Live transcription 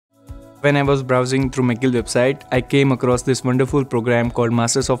When I was browsing through McGill website, I came across this wonderful program called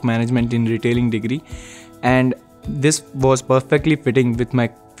Masters of Management in Retailing degree, and this was perfectly fitting with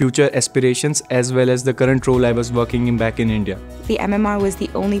my future aspirations as well as the current role I was working in back in India. The MMR was the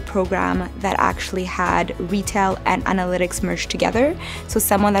only program that actually had retail and analytics merged together. So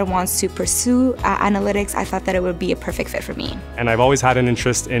someone that wants to pursue analytics, I thought that it would be a perfect fit for me. And I've always had an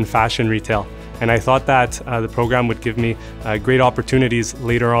interest in fashion retail. And I thought that the program would give me great opportunities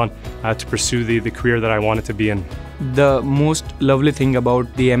later on to pursue the career that I wanted to be in. The most lovely thing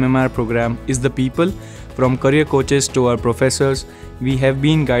about the MMR program is the people. From career coaches to our professors, we have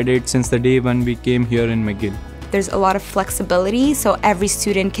been guided since the day when we came here in McGill. There's a lot of flexibility, so every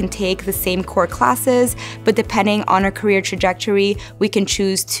student can take the same core classes, but depending on our career trajectory, we can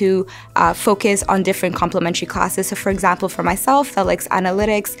choose to focus on different complementary classes. So for example, for myself that likes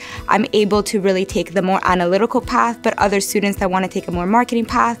analytics, I'm able to really take the more analytical path, but other students that want to take a more marketing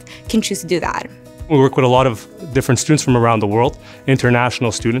path can choose to do that. We work with a lot of different students from around the world,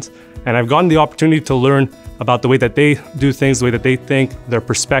 international students, and I've gotten the opportunity to learn about the way that they do things, the way that they think, their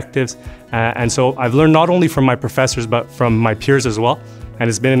perspectives. And so I've learned not only from my professors, but from my peers as well. And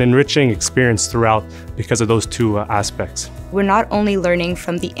it's been an enriching experience throughout because of those two aspects. We're not only learning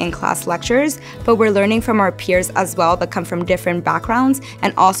from the in-class lectures, but we're learning from our peers as well that come from different backgrounds,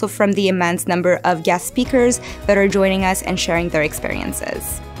 and also from the immense number of guest speakers that are joining us and sharing their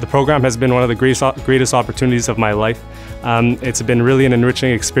experiences. The program has been one of the greatest opportunities of my life. It's been really an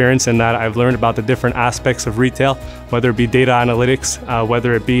enriching experience in that I've learned about the different aspects of retail, whether it be data analytics,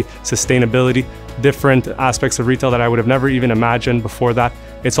 whether it be sustainability, different aspects of retail that I would have never even imagined before that.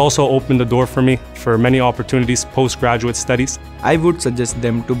 It's also opened the door for me for many opportunities postgraduate studies. I would suggest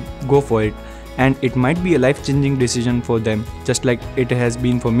them to go for it, and it might be a life-changing decision for them, just like it has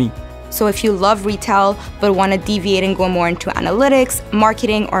been for me. So if you love retail but want to deviate and go more into analytics,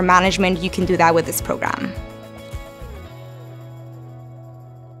 marketing, or management, you can do that with this program.